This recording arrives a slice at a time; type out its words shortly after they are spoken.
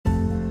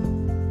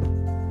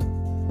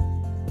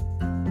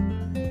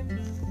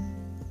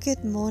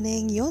Good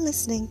morning, you're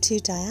listening to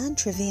Diane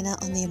Trevina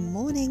on the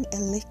Morning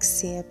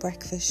Elixir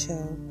Breakfast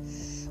Show,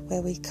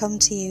 where we come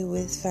to you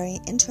with very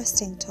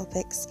interesting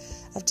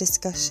topics of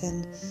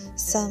discussion,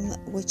 some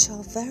which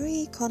are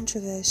very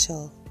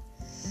controversial.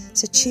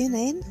 So tune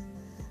in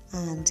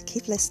and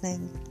keep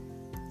listening,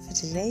 for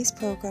today's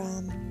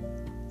program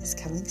is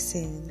coming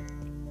soon.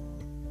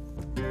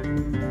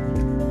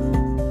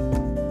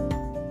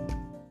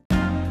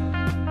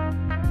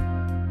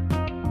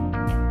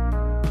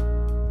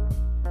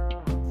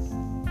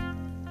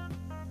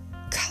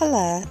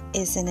 Colour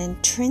is an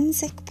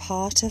intrinsic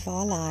part of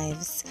our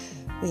lives.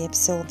 We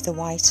absorb the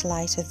white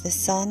light of the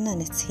sun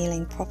and its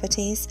healing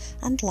properties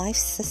and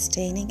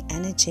life-sustaining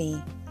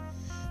energy.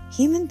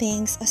 Human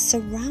beings are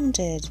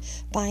surrounded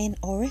by an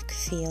auric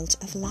field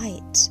of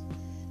light.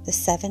 The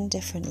 7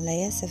 different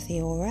layers of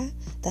the aura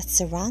that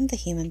surround the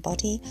human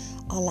body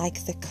are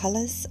like the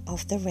colours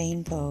of the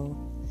rainbow.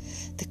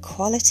 The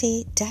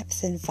quality,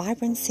 depth and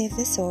vibrancy of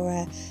this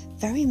aura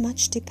very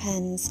much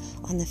depends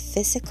on the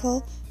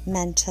physical,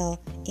 mental,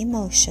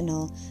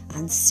 emotional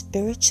and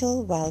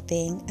spiritual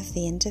well-being of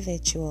the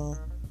individual.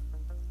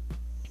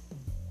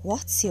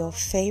 What's your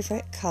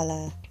favourite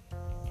colour?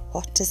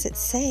 What does it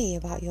say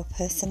about your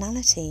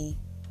personality?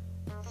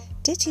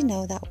 Did you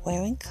know that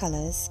wearing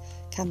colours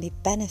can be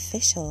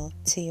beneficial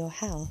to your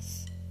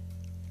health?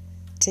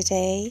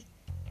 Today,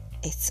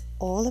 it's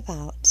all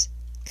about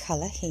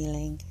colour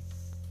healing.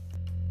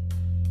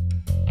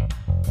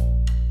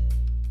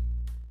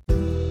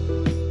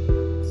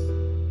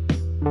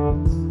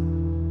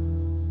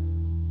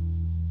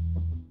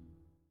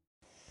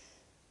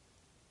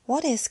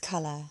 What is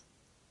colour?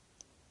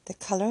 The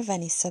colour of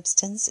any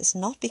substance is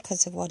not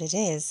because of what it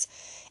is,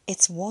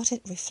 it's what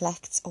it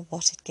reflects or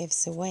what it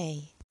gives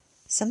away.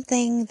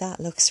 Something that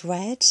looks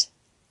red,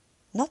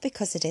 not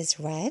because it is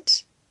red,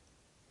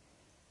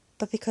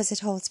 but because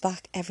it holds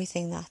back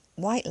everything that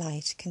white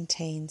light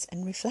contains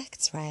and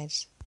reflects red.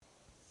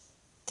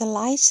 The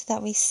light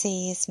that we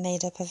see is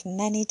made up of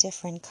many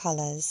different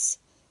colours.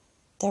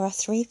 There are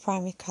 3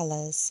 primary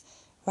colours,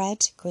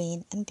 red,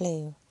 green and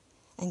blue,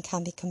 and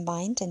can be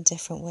combined in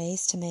different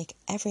ways to make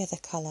every other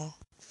colour.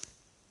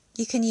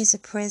 You can use a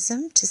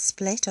prism to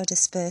split or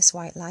disperse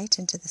white light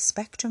into the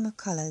spectrum of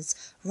colours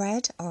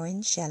red,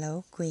 orange,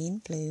 yellow,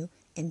 green, blue,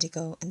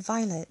 indigo and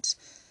violet.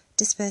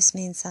 Disperse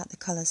means that the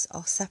colours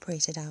are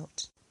separated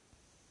out.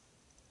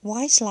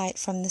 White light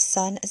from the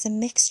sun is a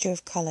mixture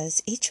of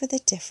colours, each with a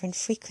different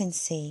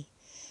frequency.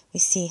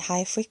 We see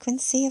high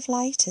frequency of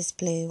light as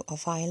blue or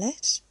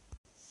violet.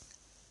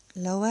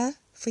 Lower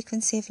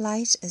frequency of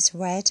light is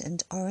red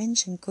and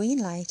orange, and green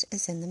light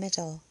is in the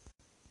middle.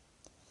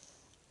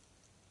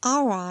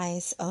 Our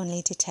eyes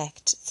only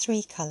detect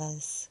 3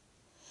 colours,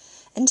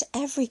 and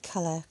every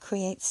colour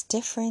creates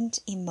different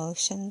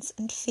emotions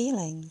and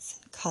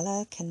feelings.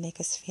 Colour can make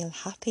us feel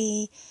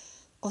happy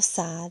or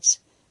sad,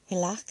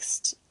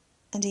 relaxed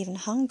and even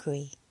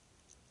hungry.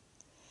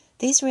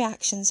 These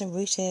reactions are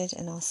rooted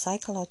in our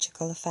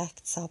psychological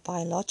effects, our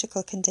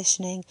biological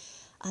conditioning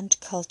and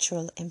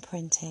cultural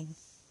imprinting.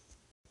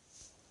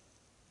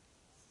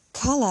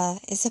 Colour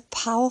is a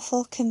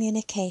powerful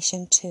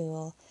communication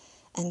tool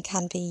and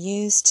can be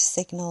used to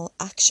signal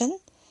action,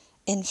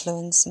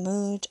 influence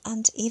mood,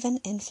 and even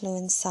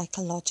influence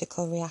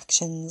psychological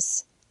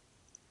reactions.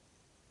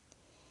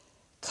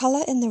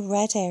 Colour in the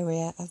red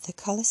area of the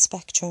colour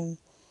spectrum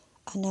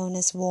are known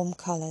as warm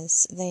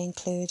colours. They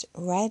include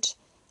red,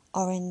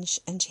 orange,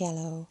 and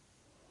yellow.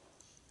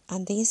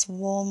 And these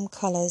warm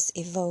colours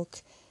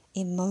evoke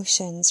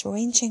emotions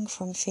ranging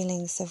from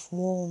feelings of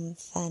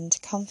warmth and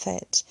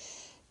comfort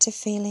to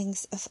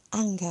feelings of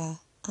anger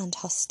and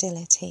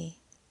hostility.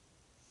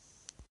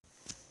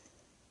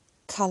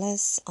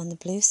 Colours on the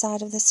blue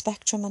side of the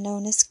spectrum are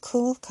known as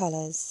cool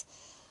colours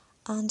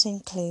and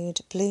include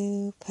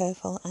blue,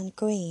 purple and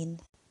green.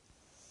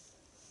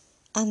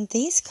 And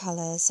these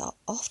colours are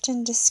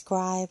often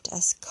described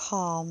as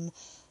calm,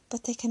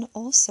 but they can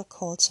also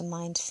call to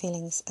mind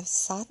feelings of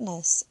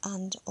sadness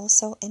and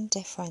also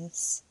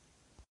indifference.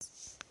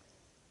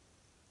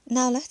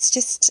 Now let's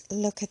just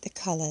look at the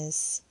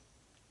colours.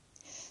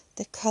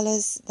 The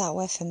colours that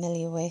we're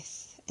familiar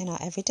with in our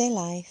everyday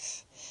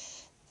life,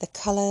 the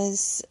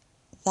colours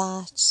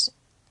that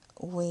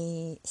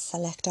we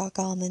select our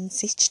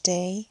garments each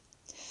day,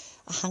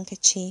 a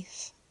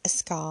handkerchief, a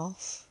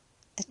scarf,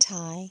 a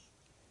tie.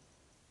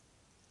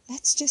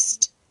 Let's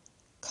just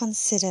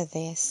consider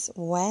this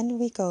when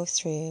we go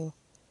through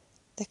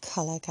the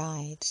colour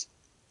guide.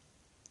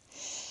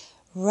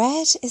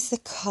 Red is the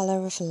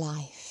colour of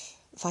life,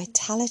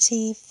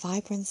 vitality,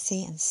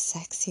 vibrancy and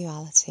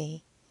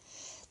sexuality.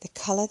 The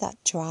colour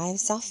that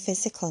drives our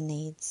physical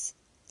needs.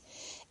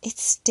 It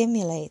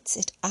stimulates,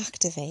 it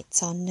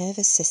activates our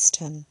nervous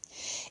system.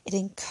 It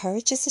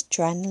encourages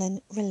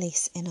adrenaline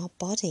release in our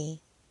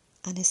body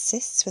and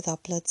assists with our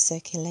blood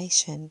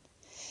circulation.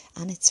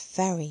 And it's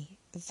very,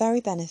 very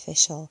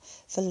beneficial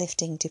for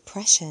lifting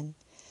depression.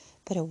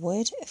 But a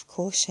word of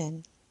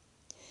caution.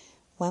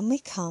 When we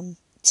come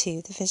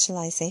to the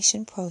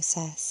visualization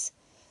process,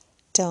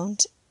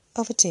 don't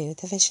overdo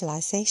the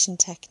visualization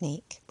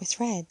technique with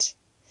red.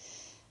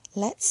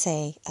 Let's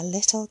say a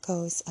little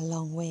goes a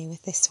long way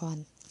with this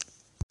one.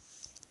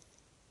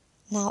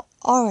 Now,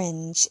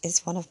 orange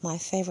is one of my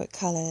favourite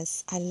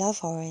colours. I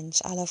love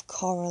orange, I love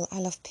coral, I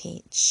love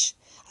peach.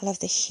 I love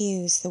the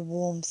hues, the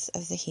warmth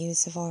of the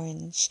hues of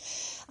orange.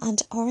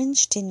 And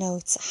orange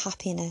denotes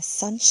happiness,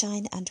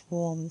 sunshine and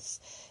warmth,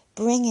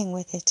 bringing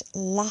with it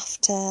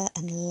laughter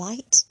and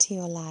light to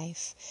your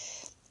life.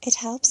 It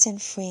helps in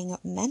freeing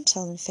up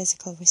mental and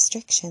physical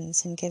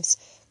restrictions and gives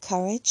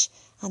courage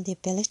and the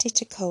ability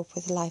to cope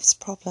with life's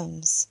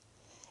problems.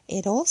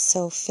 It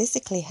also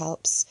physically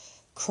helps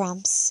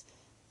cramps,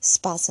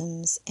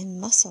 spasms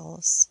in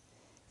muscles.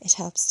 It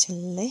helps to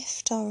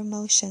lift our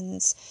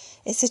emotions.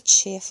 It's a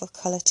cheerful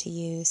colour to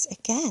use.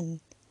 Again,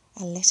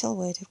 a little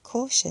word of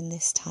caution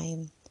this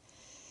time.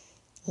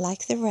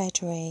 Like the red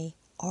ray,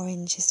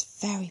 orange is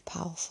very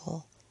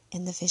powerful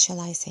in the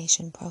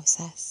visualization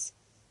process.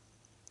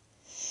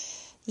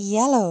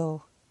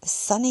 Yellow, a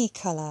sunny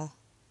colour,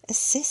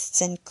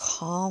 assists in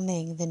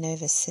calming the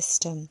nervous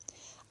system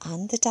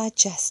and the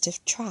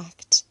digestive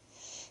tract.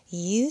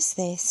 Use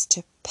this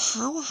to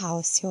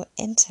powerhouse your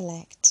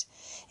intellect.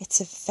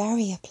 It's a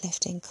very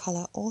uplifting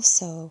colour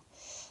also,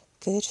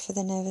 good for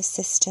the nervous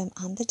system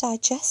and the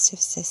digestive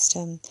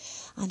system,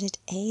 and it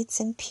aids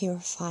in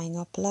purifying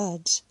our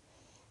blood.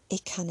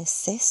 It can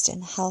assist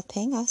in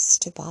helping us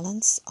to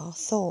balance our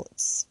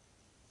thoughts.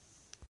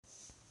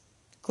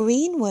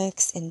 Green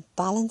works in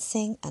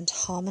balancing and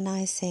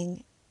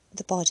harmonising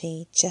the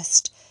body.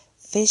 Just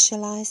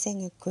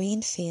visualising a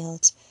green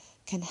field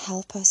can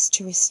help us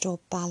to restore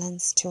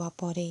balance to our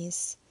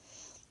bodies.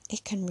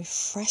 It can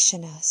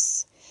refreshen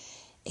us.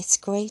 It's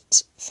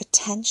great for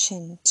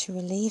tension, to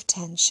relieve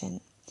tension.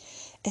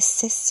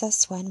 Assists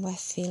us when we're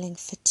feeling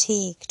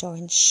fatigued or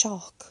in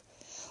shock,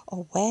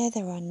 or where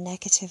there are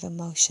negative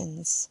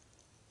emotions.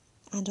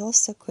 And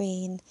also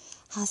green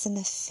has an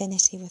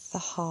affinity with the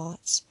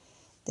heart.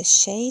 The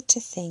shade to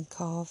think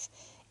of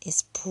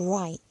is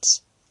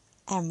bright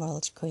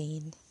emerald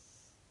green.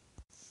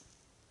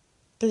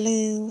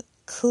 Blue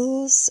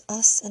cools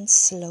us and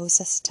slows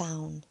us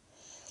down.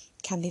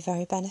 Can be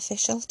very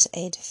beneficial to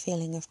aid a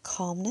feeling of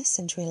calmness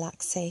and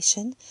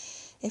relaxation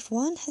if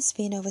one has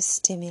been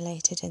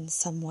overstimulated in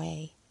some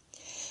way.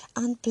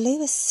 And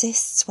blue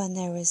assists when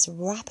there is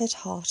rapid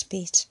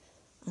heartbeat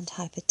and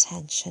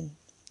hypertension.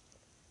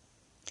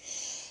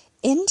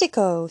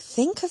 Indigo,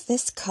 think of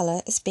this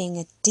colour as being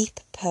a deep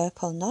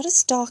purple, not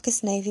as dark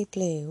as navy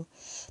blue,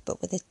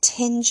 but with a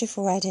tinge of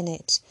red in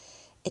it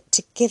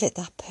to give it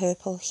that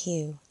purple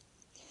hue.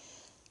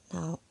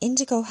 Now,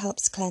 indigo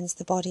helps cleanse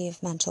the body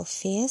of mental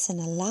fears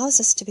and allows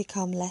us to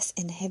become less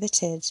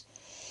inhibited.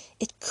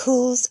 It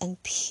cools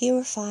and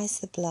purifies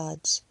the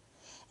blood,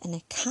 and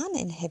it can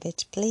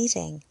inhibit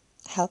bleeding,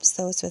 helps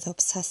those with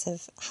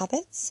obsessive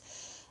habits,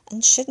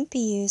 and shouldn't be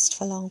used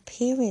for long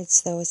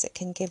periods though, as it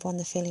can give one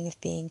the feeling of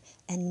being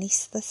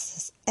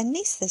anaesthetised.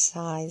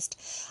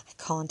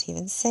 I can't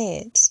even say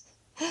it.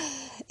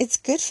 It's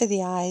good for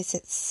the eyes.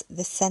 It's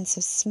the sense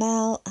of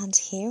smell and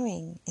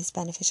hearing is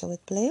beneficial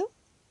with blue.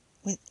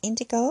 With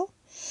indigo,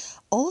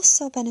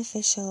 also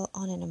beneficial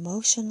on an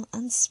emotional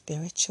and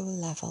spiritual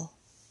level.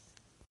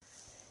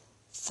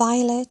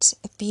 Violet,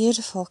 a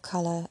beautiful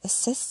colour,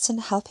 assists in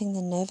helping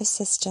the nervous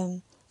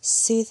system,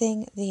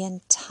 soothing the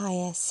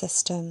entire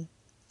system,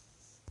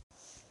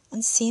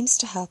 and seems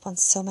to help on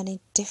so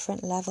many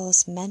different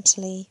levels,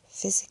 mentally,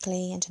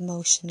 physically and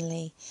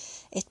emotionally.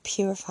 It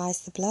purifies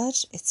the blood.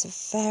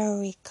 It's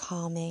very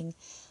calming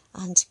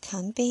and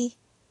can be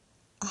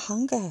a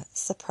hunger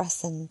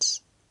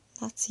suppressant.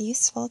 That's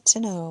useful to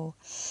know.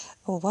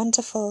 A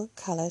wonderful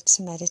colour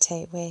to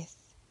meditate with.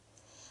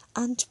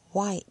 And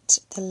white,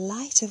 the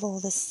light of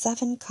all the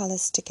 7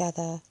 colours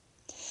together.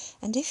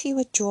 And if you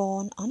were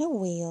drawn on a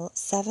wheel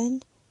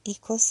 7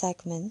 equal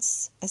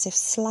segments, as if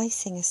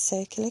slicing a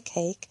circular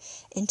cake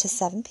into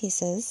 7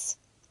 pieces,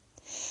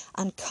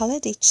 and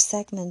coloured each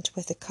segment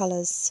with the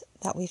colours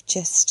that we've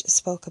just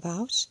spoke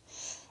about,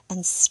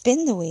 and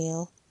spin the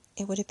wheel,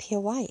 it would appear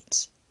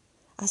white,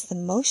 as the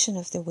motion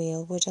of the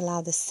wheel would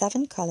allow the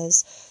 7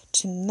 colours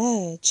to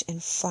merge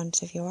in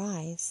front of your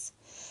eyes.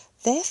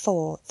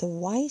 Therefore, the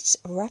white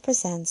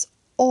represents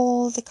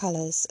all the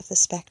colours of the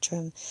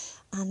spectrum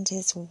and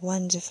is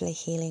wonderfully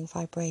healing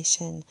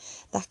vibration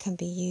that can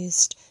be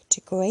used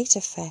to great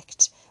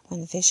effect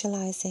when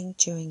visualising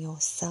during your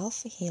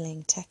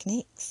self-healing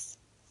techniques.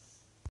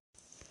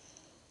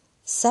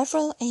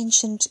 Several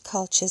ancient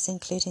cultures,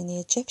 including the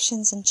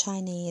Egyptians and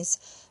Chinese,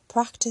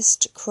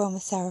 practiced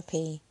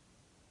chromotherapy,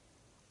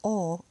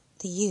 or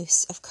the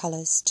use of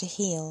colours to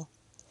heal.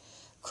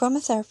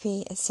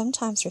 Chromotherapy is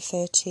sometimes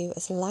referred to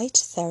as light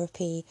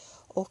therapy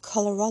or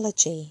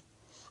colorology,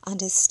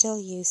 and is still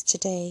used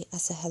today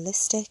as a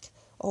holistic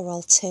or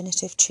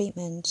alternative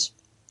treatment.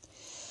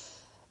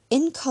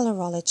 In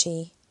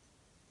colorology,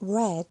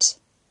 red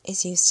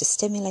is used to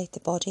stimulate the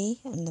body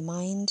and the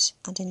mind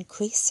and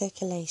increase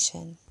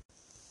circulation.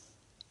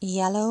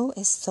 Yellow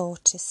is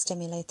thought to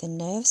stimulate the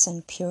nerves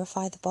and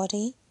purify the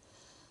body.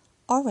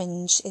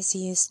 Orange is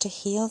used to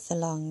heal the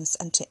lungs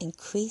and to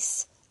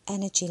increase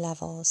energy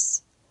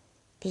levels.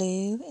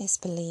 Blue is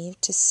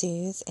believed to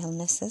soothe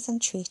illnesses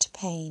and treat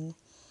pain.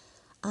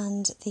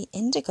 And the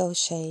indigo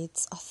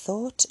shades are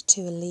thought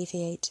to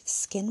alleviate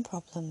skin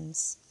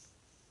problems.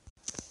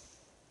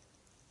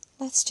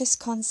 Let's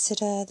just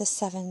consider the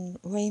 7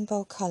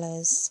 rainbow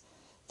colours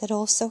that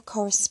also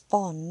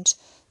correspond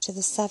to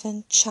the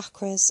 7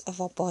 chakras of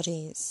our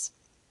bodies.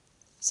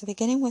 So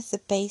beginning with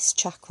the base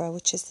chakra,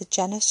 which is the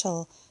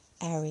genital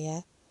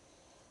area,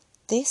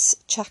 this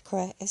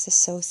chakra is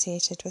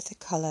associated with the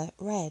colour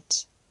red.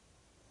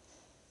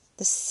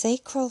 The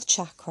sacral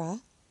chakra,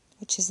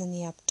 which is in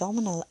the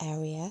abdominal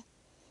area,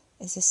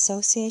 is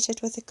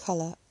associated with the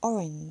colour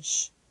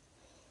orange.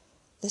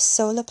 The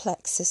solar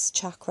plexus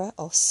chakra,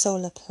 or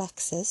solar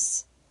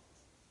plexus,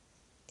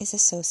 is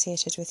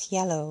associated with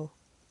yellow.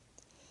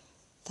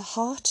 The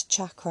heart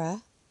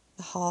chakra,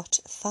 the heart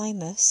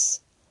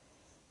thymus,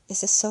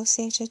 is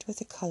associated with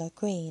the colour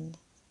green.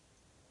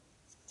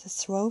 The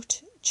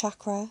throat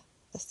chakra,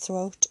 the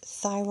throat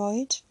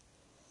thyroid,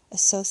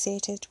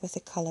 associated with the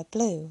colour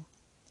blue.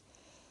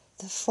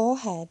 The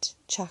forehead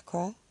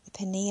chakra, the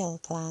pineal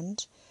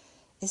gland,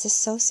 is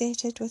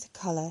associated with the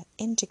colour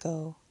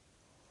indigo.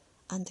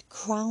 And the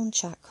crown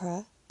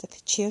chakra, the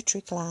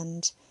pituitary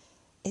gland,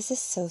 is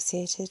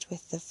associated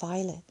with the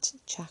violet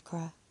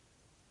chakra.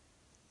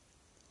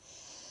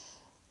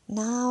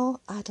 Now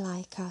I'd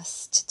like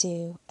us to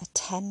do a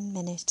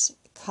 10-minute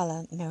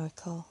colour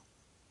miracle.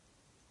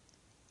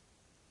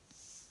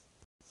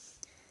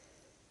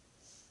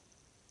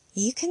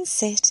 You can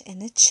sit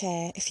in a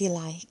chair if you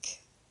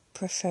like,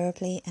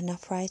 preferably an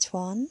upright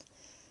one,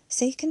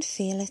 so you can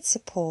feel its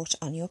support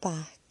on your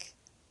back.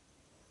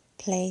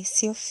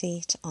 Place your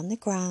feet on the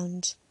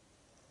ground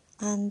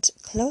and,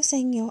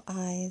 closing your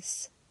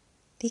eyes,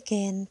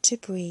 begin to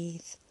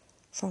breathe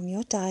from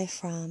your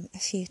diaphragm a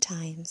few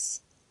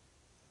times.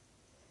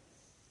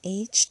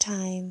 Each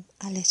time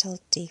a little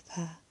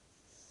deeper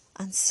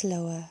and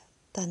slower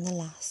than the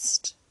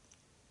last.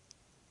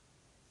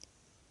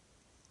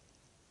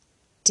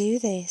 Do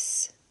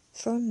this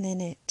for a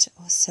minute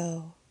or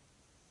so,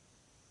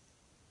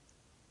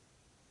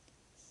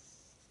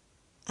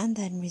 and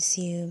then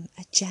resume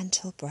a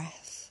gentle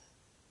breath.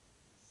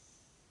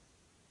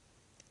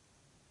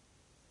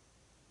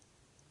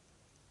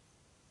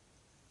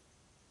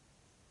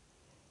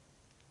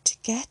 To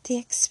get the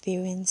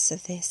experience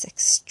of this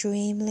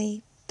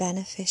extremely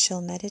beneficial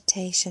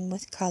meditation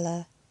with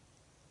colour,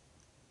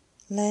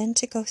 learn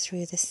to go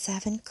through the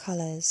 7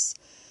 colours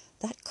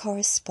that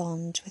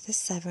correspond with the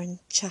 7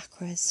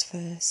 chakras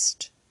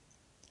first.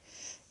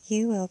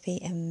 You will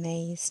be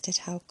amazed at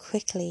how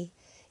quickly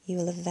you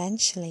will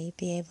eventually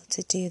be able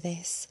to do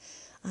this,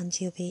 and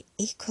you'll be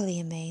equally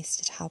amazed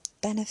at how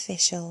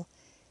beneficial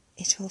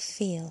it will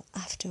feel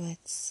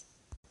afterwards.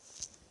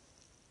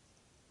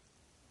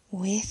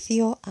 With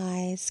your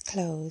eyes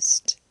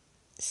closed,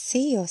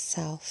 see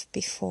yourself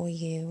before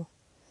you.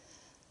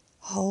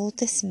 Hold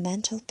this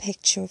mental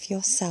picture of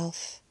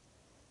yourself,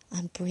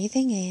 and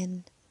breathing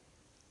in,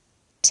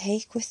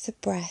 take with the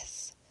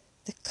breath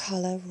the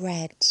colour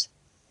red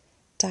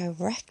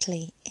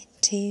directly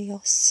into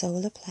your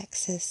solar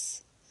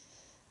plexus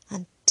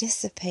and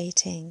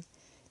dissipating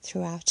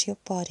throughout your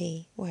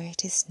body where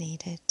it is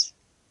needed.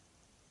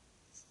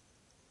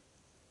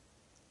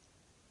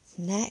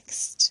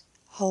 Next,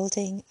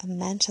 holding a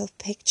mental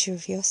picture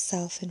of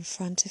yourself in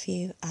front of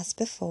you as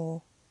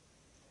before,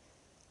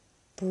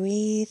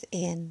 breathe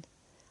in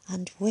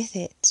and with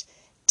it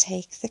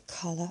take the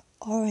colour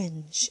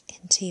orange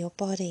into your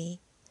body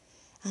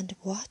and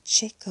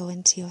watch it go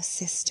into your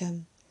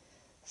system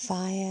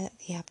via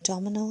the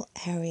abdominal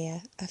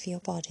area of your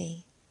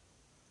body.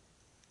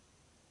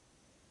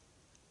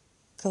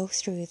 Go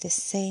through the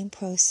same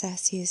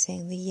process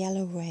using the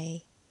yellow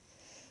ray,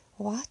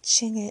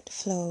 watching it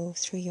flow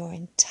through your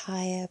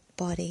entire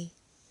body.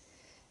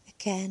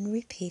 Again,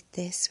 repeat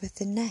this with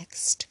the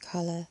next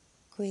colour,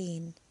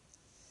 green.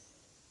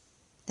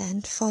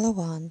 Then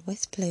follow on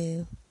with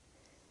blue,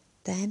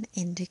 then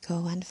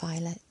indigo and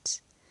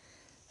violet.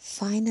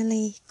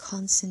 Finally,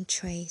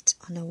 concentrate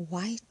on a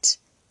white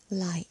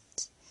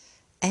light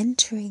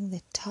entering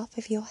the top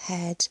of your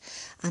head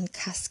and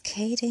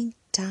cascading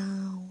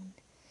down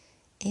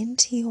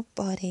into your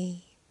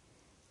body,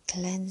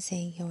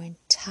 cleansing your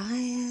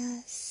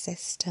entire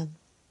system.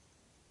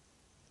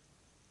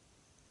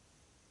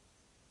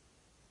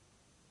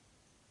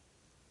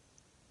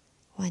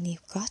 When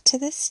you've got to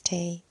this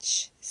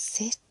stage,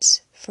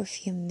 sit for a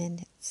few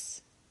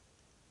minutes,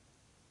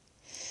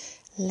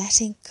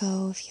 letting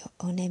go of your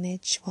own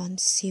image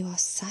once you are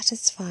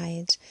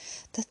satisfied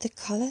that the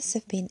colours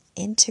have been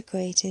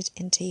integrated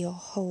into your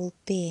whole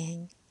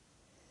being.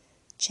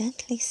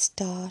 Gently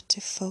start to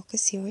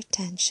focus your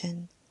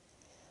attention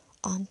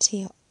onto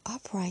your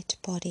upright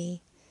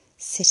body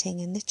sitting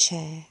in the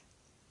chair.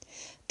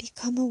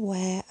 Become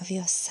aware of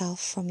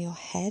yourself from your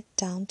head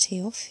down to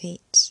your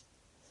feet.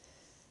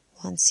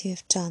 Once you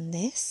have done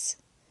this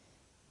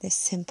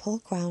simple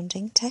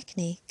grounding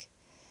technique,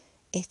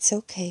 it's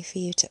okay for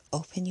you to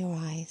open your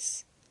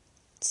eyes.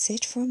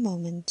 Sit for a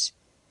moment,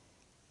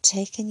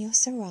 take in your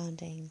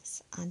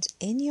surroundings, and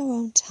in your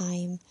own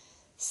time,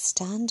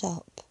 stand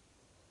up,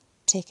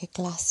 take a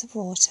glass of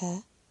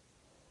water,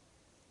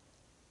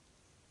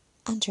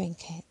 and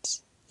drink it.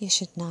 You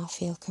should now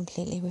feel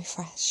completely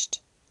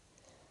refreshed.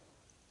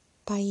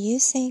 By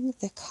using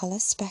the colour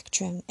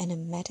spectrum in a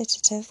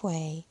meditative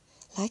way,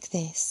 like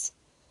this,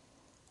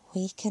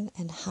 we can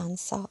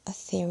enhance our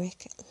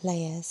etheric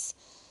layers,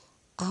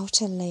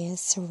 outer layers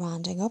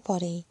surrounding our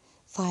body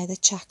via the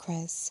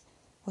chakras,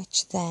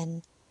 which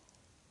then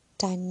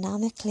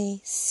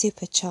dynamically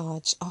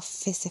supercharge our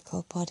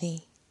physical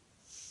body.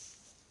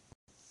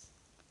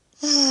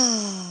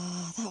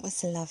 That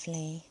was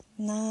lovely.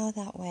 Now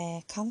that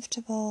we're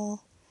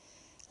comfortable,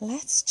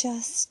 let's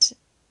just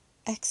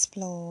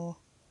explore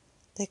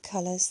the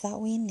colours that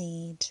we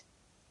need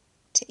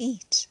to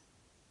eat.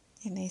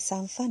 It may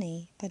sound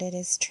funny, but it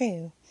is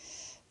true.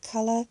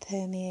 Colour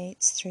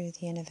permeates through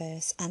the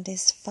universe and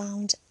is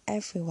found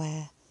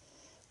everywhere.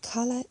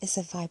 Colour is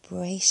a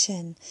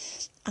vibration,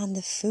 and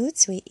the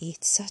foods we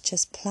eat, such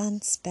as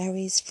plants,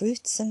 berries,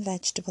 fruits and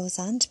vegetables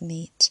and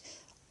meat,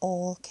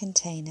 all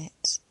contain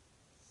it.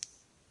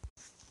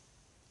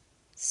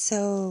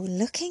 So,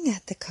 looking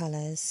at the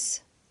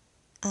colours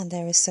and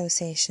their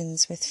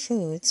associations with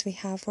foods, we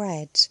have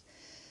red.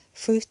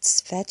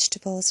 Fruits,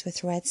 vegetables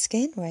with red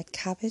skin, red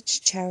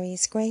cabbage,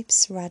 cherries,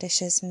 grapes,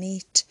 radishes,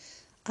 meat,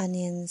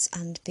 onions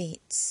and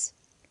beets.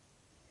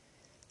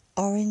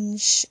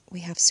 Orange, we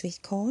have sweet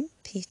corn,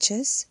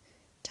 peaches,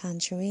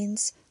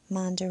 tangerines,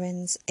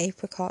 mandarins,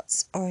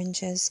 apricots,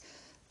 oranges,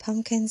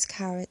 pumpkins,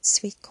 carrots,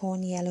 sweet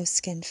corn,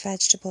 yellow-skinned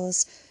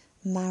vegetables,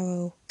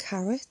 marrow,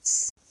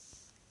 carrots,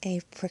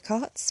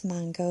 apricots,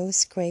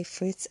 mangoes,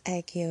 grapefruits,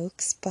 egg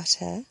yolks,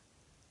 butter,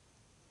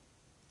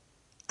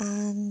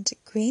 and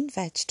green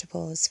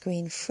vegetables,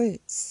 green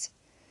fruits,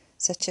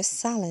 such as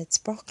salads,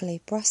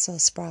 broccoli,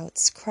 Brussels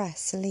sprouts,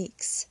 cress,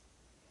 leeks.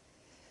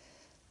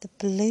 The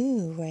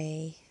blue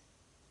ray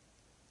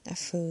of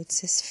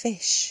foods is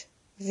fish,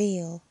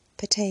 veal,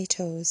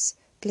 potatoes,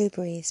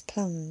 blueberries,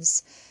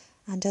 plums,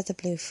 and other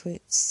blue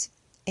fruits.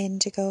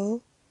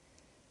 Indigo,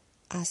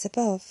 as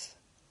above,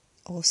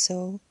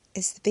 also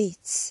is the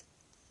beets,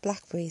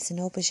 blackberries and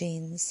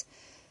aubergines,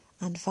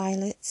 and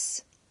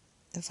violets.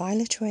 The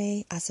violet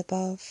ray, as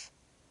above,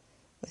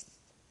 with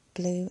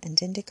blue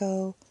and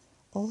indigo,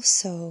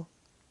 also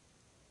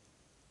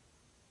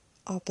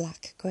are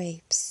black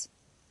grapes.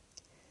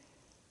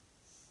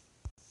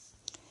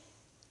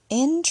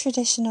 In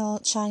traditional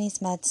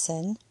Chinese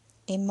medicine,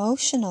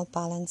 emotional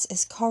balance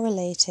is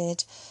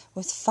correlated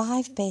with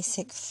 5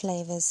 basic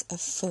flavours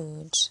of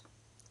food.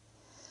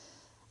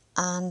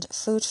 And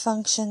food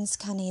functions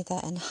can either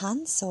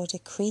enhance or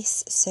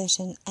decrease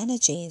certain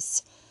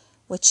energies,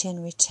 which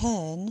in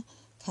return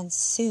can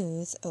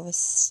soothe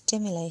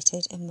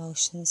overstimulated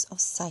emotions or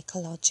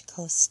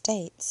psychological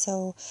states.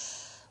 So,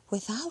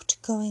 without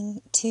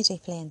going too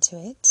deeply into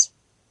it,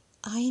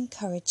 I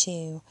encourage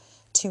you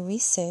to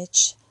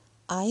research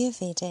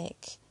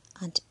Ayurvedic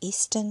and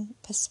Eastern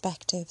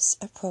perspectives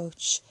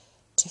approach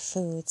to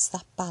foods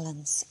that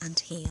balance and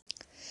heal.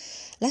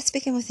 Let's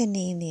begin with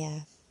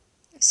anemia.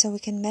 So we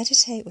can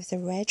meditate with the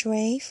red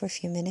ray for a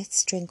few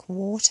minutes, drink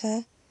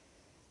water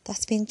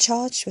that's been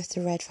charged with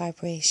the red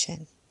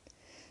vibration.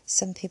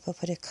 Some people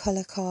put a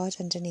colour card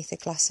underneath a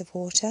glass of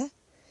water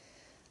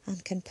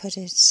and can put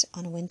it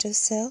on a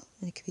windowsill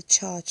and it can be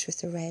charged with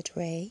the red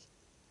ray.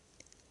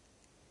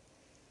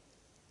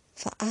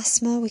 For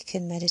asthma, we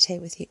can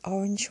meditate with the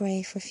orange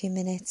ray for a few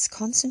minutes,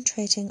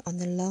 concentrating on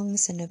the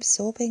lungs and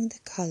absorbing the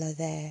colour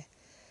there,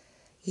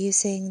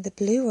 using the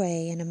blue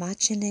ray and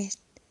imagine it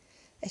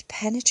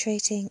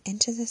penetrating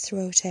into the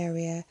throat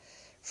area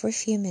for a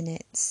few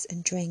minutes,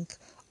 and drink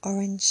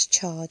orange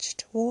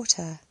charged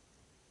water.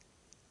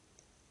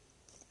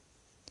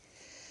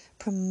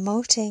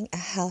 Promoting a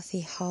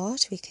healthy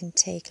heart, we can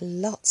take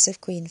lots of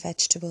green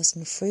vegetables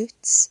and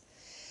fruits,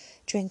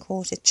 drink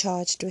water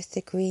charged with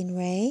the green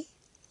ray,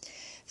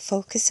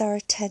 focus our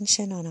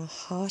attention on our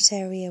heart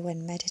area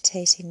when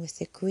meditating with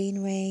the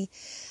green ray,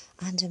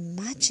 and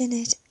imagine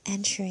it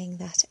entering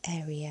that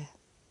area.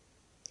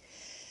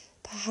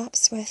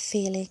 Perhaps we're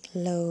feeling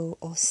low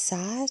or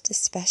sad,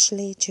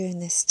 especially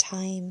during this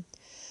time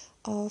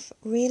of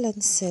real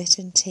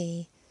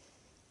uncertainty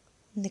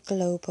in the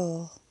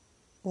global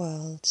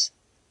world.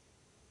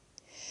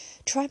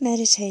 Try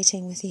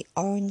meditating with the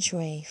orange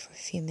ray for a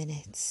few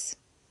minutes.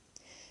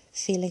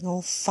 Feeling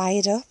all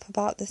fired up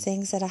about the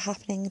things that are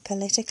happening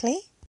politically?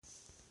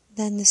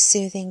 Then the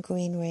soothing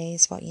green ray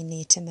is what you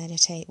need to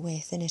meditate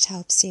with, and it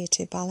helps you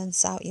to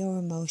balance out your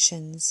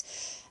emotions.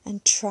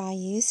 And try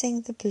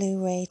using the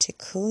blue ray to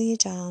cool you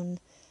down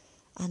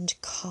and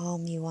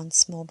calm you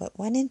once more. But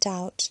when in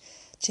doubt,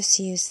 just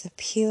use the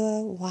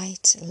pure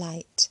white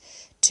light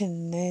to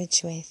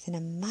merge with, and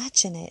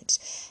imagine it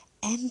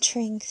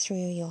entering through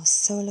your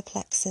solar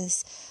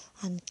plexus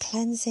and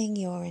cleansing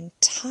your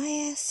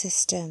entire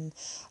system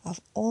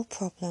of all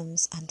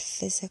problems and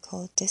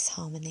physical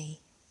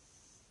disharmony.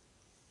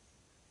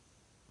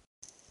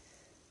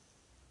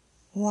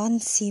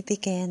 Once you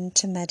begin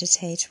to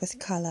meditate with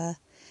colour,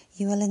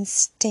 you will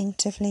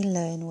instinctively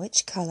learn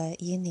which colour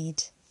you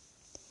need.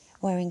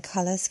 Wearing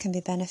colours can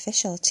be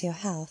beneficial to your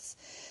health.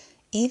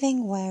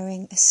 Even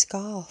wearing a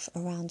scarf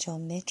around your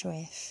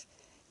midriff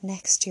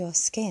next to your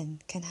skin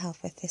can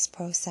help with this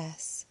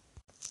process.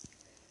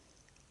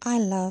 I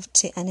love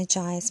to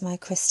energize my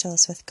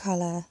crystals with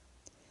colour.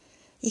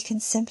 You can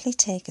simply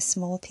take a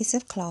small piece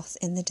of cloth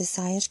in the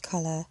desired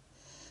colour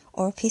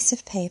or a piece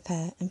of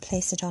paper and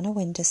place it on a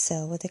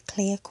windowsill with a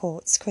clear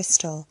quartz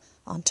crystal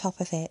on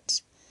top of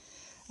it.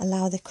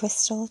 Allow the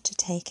crystal to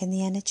take in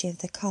the energy of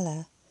the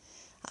colour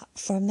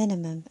for a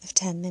minimum of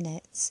 10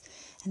 minutes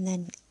and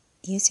then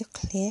use your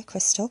clear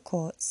crystal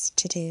quartz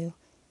to do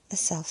a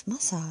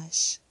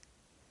self-massage.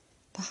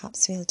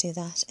 Perhaps we'll do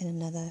that in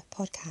another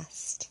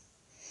podcast.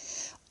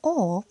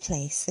 Or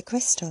place the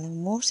crystal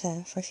in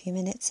water for a few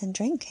minutes and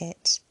drink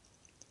it.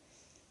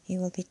 You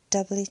will be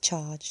doubly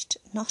charged,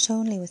 not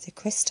only with the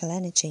crystal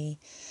energy,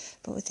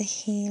 but with the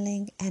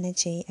healing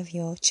energy of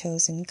your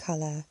chosen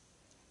colour,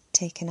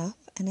 taken up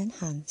and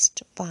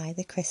enhanced by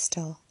the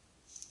crystal.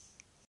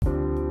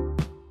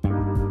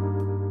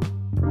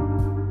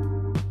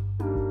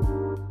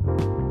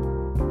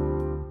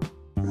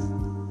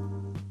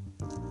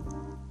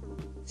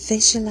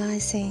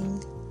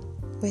 Visualizing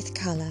with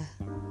colour.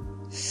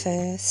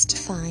 First,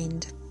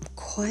 find a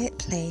quiet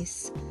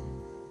place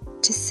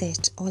to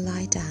sit or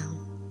lie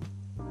down.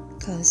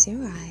 Close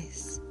your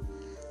eyes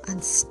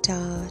and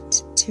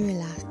start to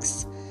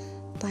relax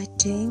by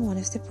doing one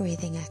of the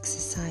breathing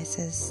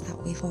exercises that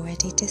we've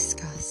already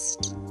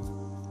discussed.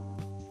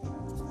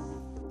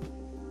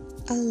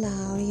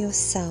 Allow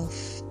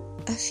yourself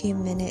a few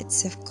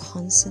minutes of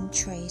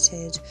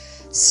concentrated,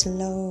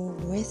 slow,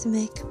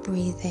 rhythmic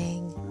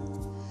breathing.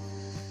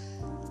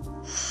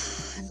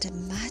 And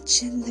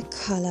imagine the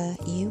colour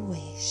you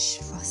wish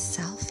for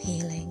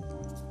self-healing.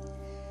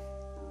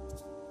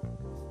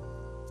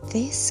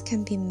 This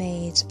can be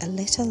made a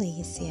little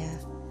easier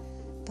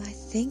by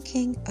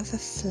thinking of a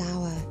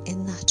flower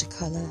in that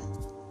colour.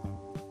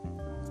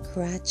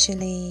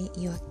 Gradually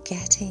you're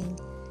getting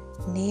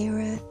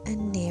nearer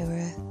and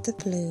nearer the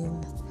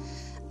bloom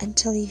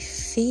until you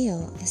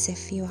feel as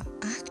if you are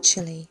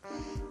actually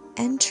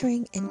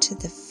entering into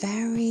the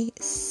very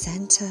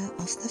centre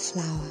of the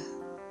flower.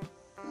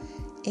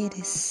 It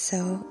is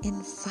so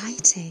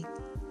inviting.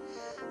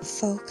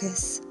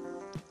 Focus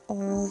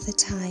all the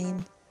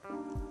time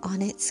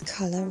on its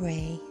colour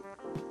ray.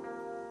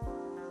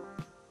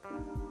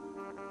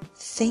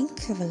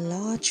 Think of a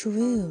large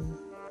room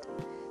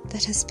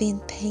that has been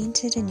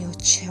painted in your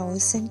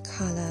chosen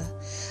colour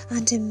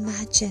and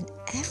imagine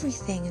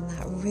everything in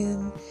that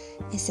room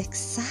is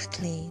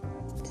exactly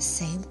the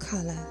same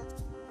colour.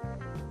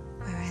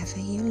 Wherever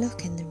you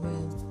look in the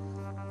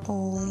room,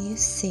 all you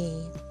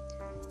see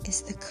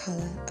is the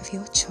colour of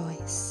your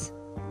choice.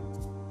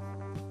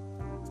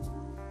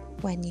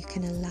 When you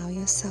can allow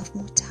yourself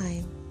more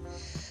time,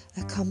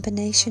 a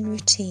combination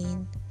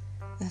routine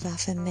of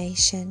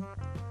affirmation,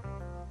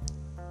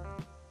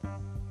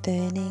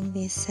 burning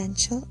the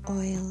essential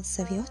oils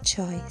of your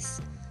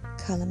choice,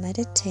 colour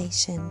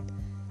meditation,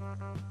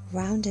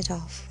 rounded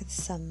off with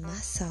some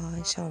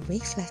massage or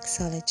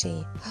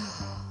reflexology.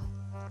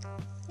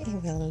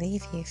 It will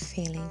leave you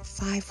feeling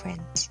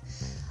vibrant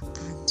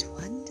and